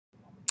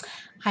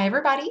Hi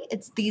everybody,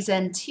 it's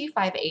Zeeland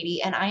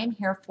and I am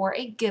here for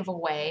a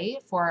giveaway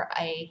for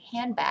a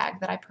handbag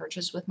that I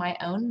purchased with my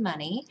own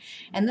money.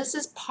 And this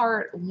is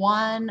part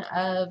one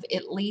of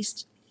at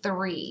least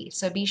three.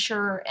 So be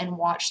sure and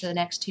watch the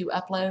next two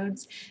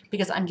uploads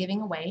because I'm giving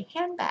away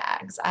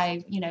handbags.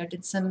 I,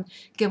 did some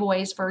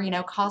giveaways for,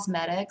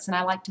 cosmetics, and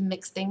I like to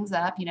mix things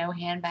up,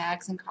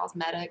 handbags and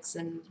cosmetics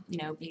and,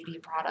 beauty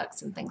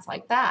products and things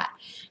like that.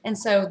 And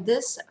so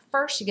this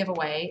first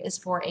giveaway is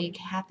for a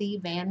Kathy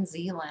Van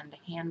Zeeland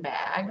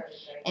handbag,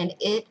 and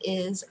it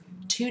is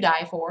to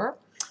die for.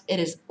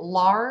 It is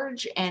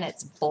large and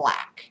it's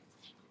black.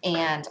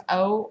 And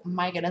oh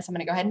my goodness, I'm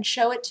going to go ahead and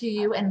show it to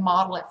you and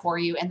model it for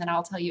you, and then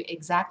I'll tell you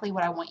exactly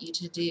what I want you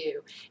to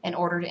do in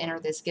order to enter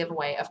this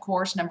giveaway. Of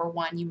course, number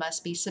one, you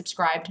must be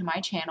subscribed to my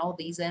channel,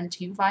 Zeeland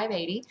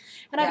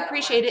and I'd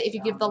appreciate it if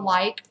you give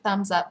the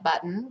thumbs up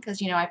button,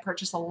 because I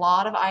purchase a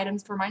lot of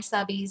items for my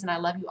subbies and I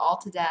love you all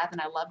to death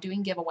and I love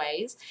doing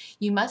giveaways.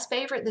 You must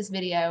favorite this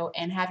video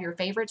and have your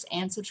favorites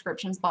and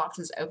subscriptions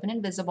boxes open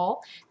and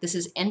visible. This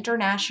is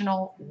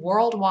international,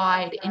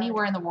 worldwide,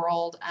 anywhere in the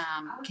world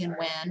can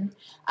win.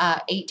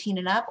 18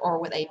 and up or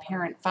with a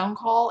parent phone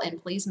call,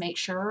 and please make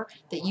sure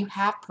that you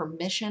have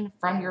permission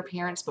from your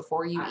parents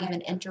before you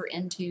even enter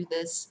into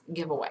this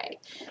giveaway.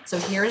 So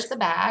here's the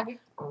bag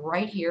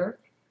right here.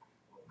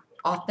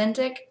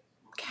 Authentic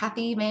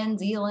Kathy Van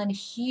Zeeland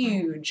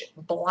huge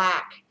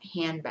black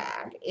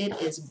handbag. It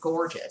is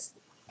gorgeous.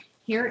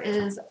 Here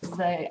is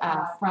the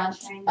front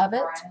of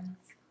it.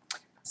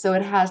 So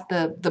it has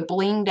the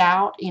blinged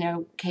out,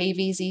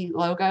 KVZ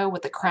logo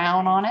with the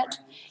crown on it.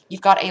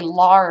 You've got a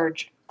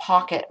large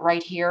pocket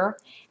right here,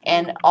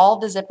 and all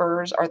the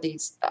zippers are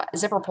these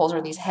zipper pulls are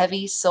these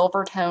heavy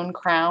silver tone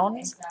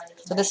crowns.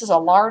 So this is a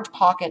large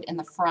pocket in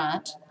the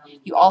front.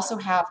 You also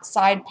have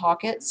side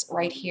pockets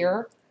right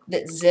here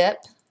that zip.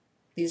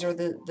 These are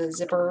the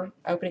zipper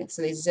openings,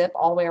 so they zip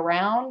all the way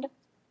around.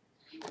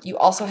 You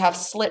also have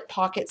slit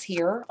pockets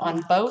here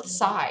on both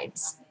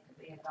sides.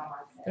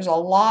 There's a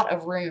lot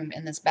of room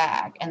in this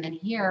bag. And then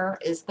here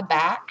is the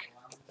back.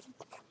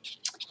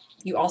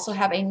 You also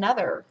have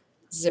another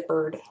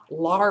zippered,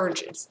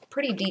 large, it's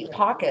pretty deep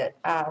pocket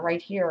right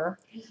here.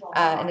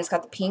 And it's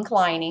got the pink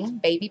lining,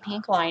 baby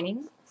pink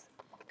lining,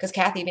 because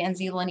Kathy Van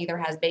Zeeland either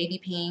has baby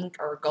pink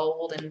or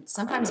gold and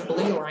sometimes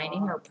blue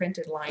lining or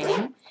printed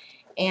lining.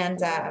 And,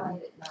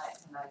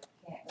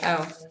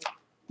 oh,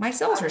 my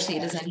sales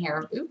receipt is in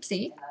here.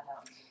 Oopsie.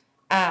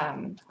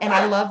 And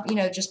I love,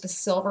 just the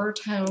silver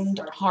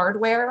toned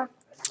hardware.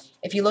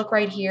 If you look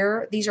right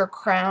here, these are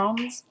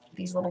crowns,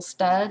 these little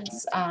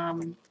studs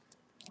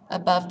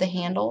above the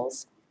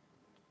handles.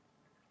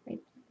 Right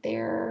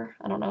there.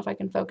 I don't know if I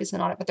can focus in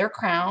on it, but they're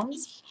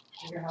crowns.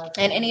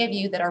 And any of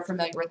you that are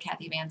familiar with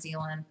Kathy Van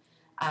Zeeland,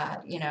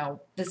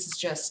 this is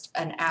just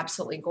an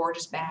absolutely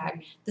gorgeous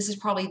bag. This is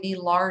probably the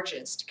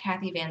largest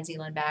Kathy Van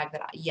Zeeland bag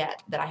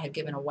that I have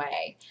given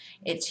away.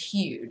 It's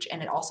huge,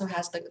 and it also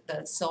has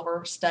the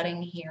silver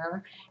studding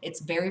here. It's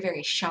very,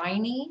 very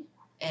shiny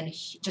and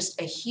just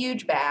a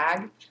huge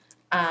bag.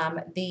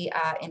 The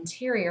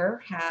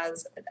interior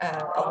has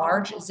a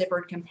large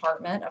zippered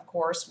compartment, of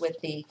course,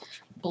 with the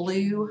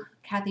blue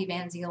Kathy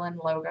Van Zeeland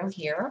logo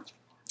here.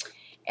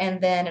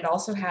 And then it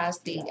also has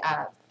the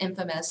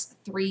infamous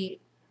 3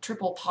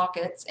 triple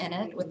pockets in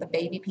it with the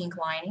baby pink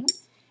lining.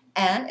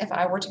 And if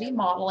I were to be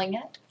modeling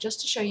it, just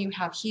to show you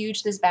how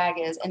huge this bag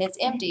is, and it's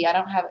empty, I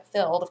don't have it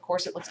filled. Of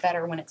course, it looks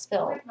better when it's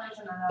filled.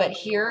 But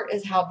here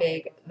is how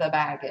big the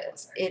bag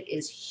is. It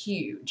is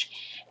huge.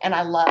 And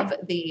I love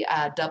the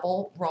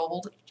double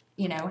rolled,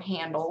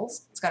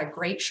 handles. It's got a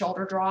great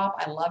shoulder drop.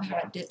 I love how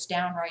it dips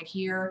down right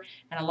here,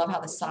 and I love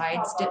how the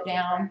sides dip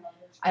down.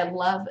 I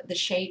love the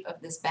shape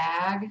of this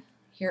bag.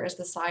 Here is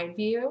the side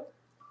view,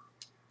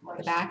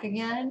 the back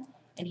again.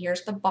 And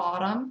here's the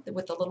bottom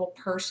with the little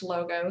purse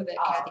logo that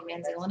Kathy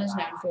Van Zeeland is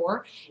known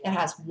for. It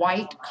has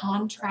white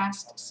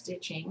contrast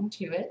stitching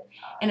to it.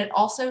 And it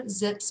also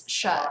zips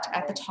shut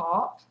at the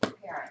top.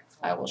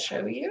 I will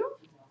show you.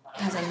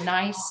 It has a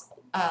nice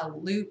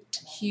looped,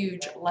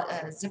 huge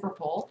zipper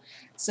pull.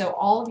 So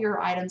all of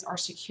your items are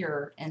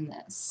secure in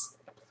this.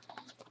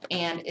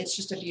 And it's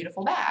just a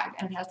beautiful bag.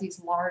 And it has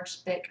these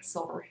large, thick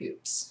silver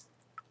hoops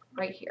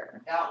right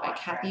here by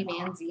Kathy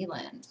Van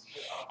Zeeland.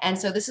 And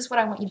so this is what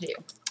I want you to do.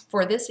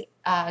 For this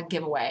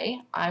giveaway,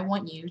 I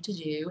want you to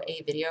do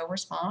a video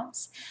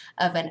response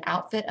of an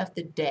outfit of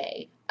the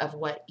day of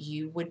what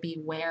you would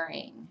be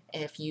wearing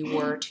if you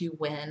were to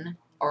win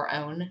or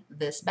own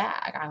this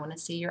bag. I want to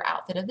see your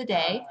outfit of the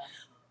day.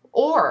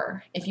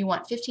 Or if you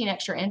want 15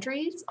 extra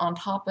entries on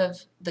top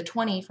of the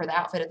 20 for the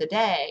outfit of the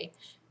day,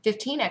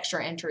 15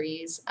 extra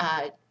entries,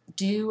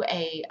 do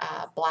a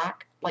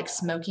black, like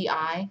smoky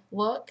eye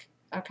look.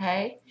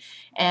 Okay,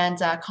 and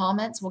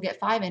comments will get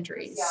 5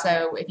 entries.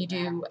 So if you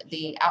do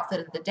the outfit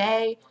of the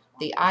day,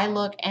 the eye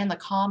look, and the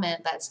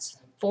comment, that's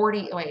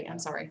 40. Wait, I'm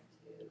sorry,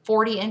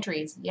 40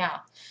 entries. Yeah.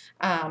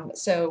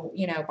 So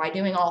by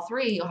doing all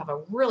 3, you'll have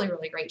a really,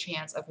 really great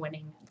chance of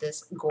winning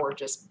this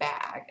gorgeous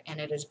bag. And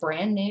it is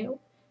brand new.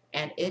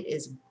 and it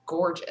is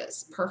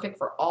gorgeous, perfect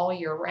for all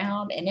year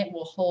round, and it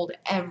will hold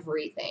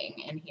everything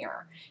in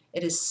here.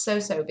 It is so,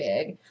 so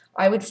big.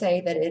 I would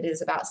say that it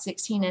is about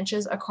 16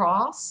 inches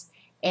across,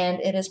 and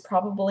it is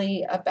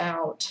probably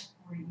about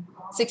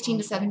 16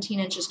 to 17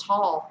 inches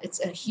tall.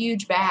 It's a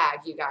huge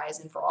bag, you guys,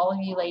 and for all of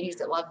you ladies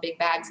that love big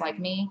bags like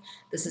me,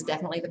 this is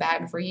definitely the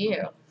bag for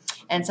you.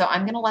 And so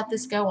I'm going to let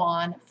this go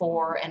on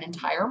for an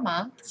entire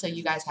month, so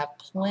you guys have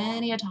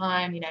plenty of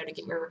time, you know, to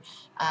get your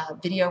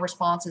video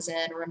responses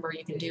in. Remember,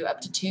 you can do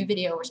up to 2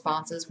 video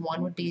responses.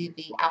 One would be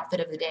the outfit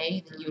of the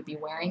day that you would be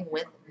wearing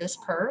with this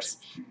purse.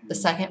 The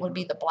second would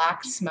be the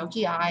black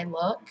smoky eye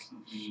look,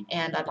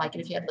 and I'd like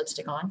it if you had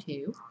lipstick on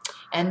too.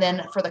 And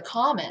then for the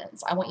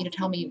comments, I want you to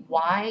tell me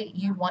why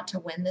you want to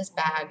win this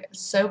bag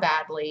so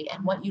badly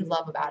and what you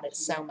love about it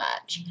so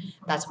much.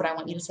 That's what I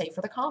want you to say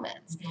for the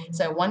comments.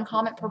 So 1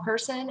 comment per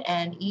person,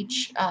 and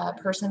each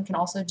person can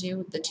also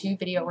do the 2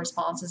 video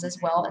responses as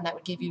well, and that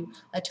would give you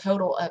a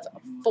total of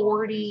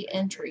 40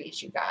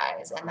 entries, you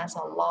guys, and that's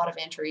a lot of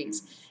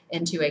entries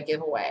into a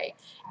giveaway.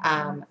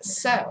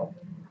 So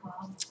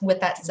with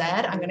that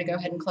said, I'm going to go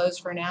ahead and close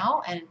for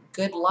now, and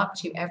good luck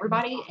to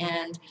everybody,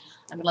 and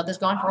I'm going to let this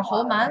go on for a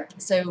whole month,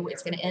 so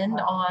it's going to end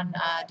on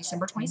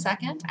December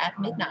 22nd at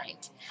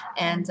midnight,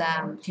 and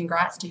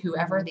congrats to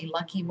whoever the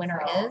lucky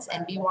winner is,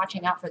 and be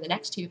watching out for the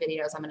next 2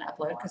 videos I'm going to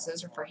upload, because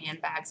those are for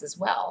handbags as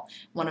well.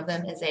 One of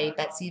them is a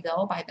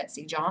Betsyville by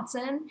Betsy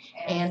Johnson,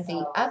 and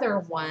the other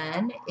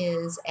one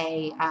is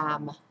a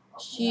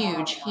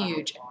huge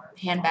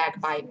handbag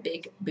by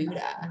Big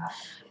Buddha,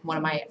 one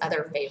of my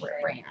other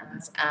favorite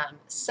brands.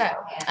 So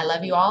I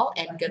love you all,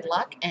 and good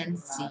luck, and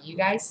see you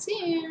guys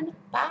soon.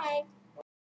 Bye.